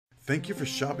Thank you for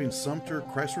shopping Sumter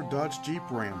Chrysler Dodge Jeep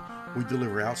Ram. We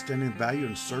deliver outstanding value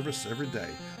and service every day.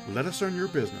 Let us earn your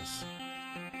business.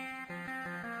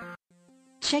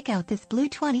 Check out this blue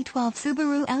 2012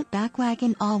 Subaru Outback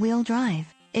wagon all-wheel drive,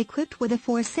 equipped with a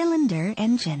 4-cylinder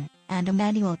engine and a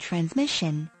manual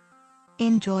transmission.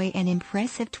 Enjoy an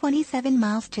impressive 27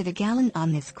 miles to the gallon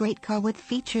on this great car with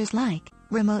features like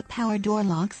remote power door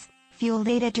locks, fuel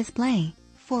data display,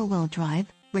 4-wheel drive,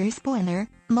 rear spoiler,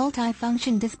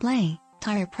 multi-function display,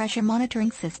 tire pressure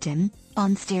monitoring system,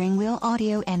 on-steering wheel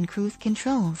audio and cruise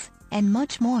controls, and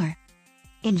much more.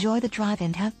 Enjoy the drive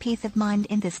and have peace of mind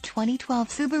in this 2012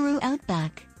 Subaru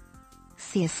Outback.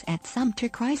 See us at Sumter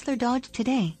Chrysler Dodge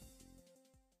today.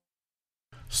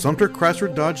 Sumter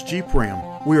Chrysler Dodge Jeep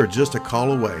Ram. We are just a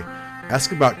call away.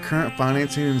 Ask about current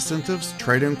financing incentives,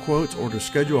 trade-in quotes, or to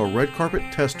schedule a red carpet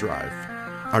test drive.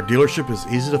 Our dealership is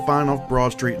easy to find off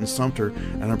Broad Street in Sumter,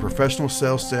 and our professional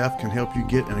sales staff can help you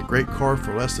get in a great car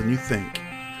for less than you think.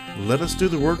 Let us do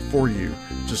the work for you.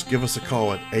 Just give us a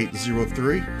call at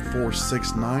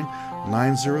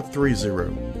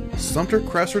 803-469-9030. Sumter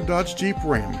Chrysler Dodge Jeep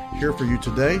Ram, here for you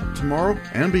today, tomorrow,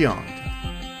 and beyond.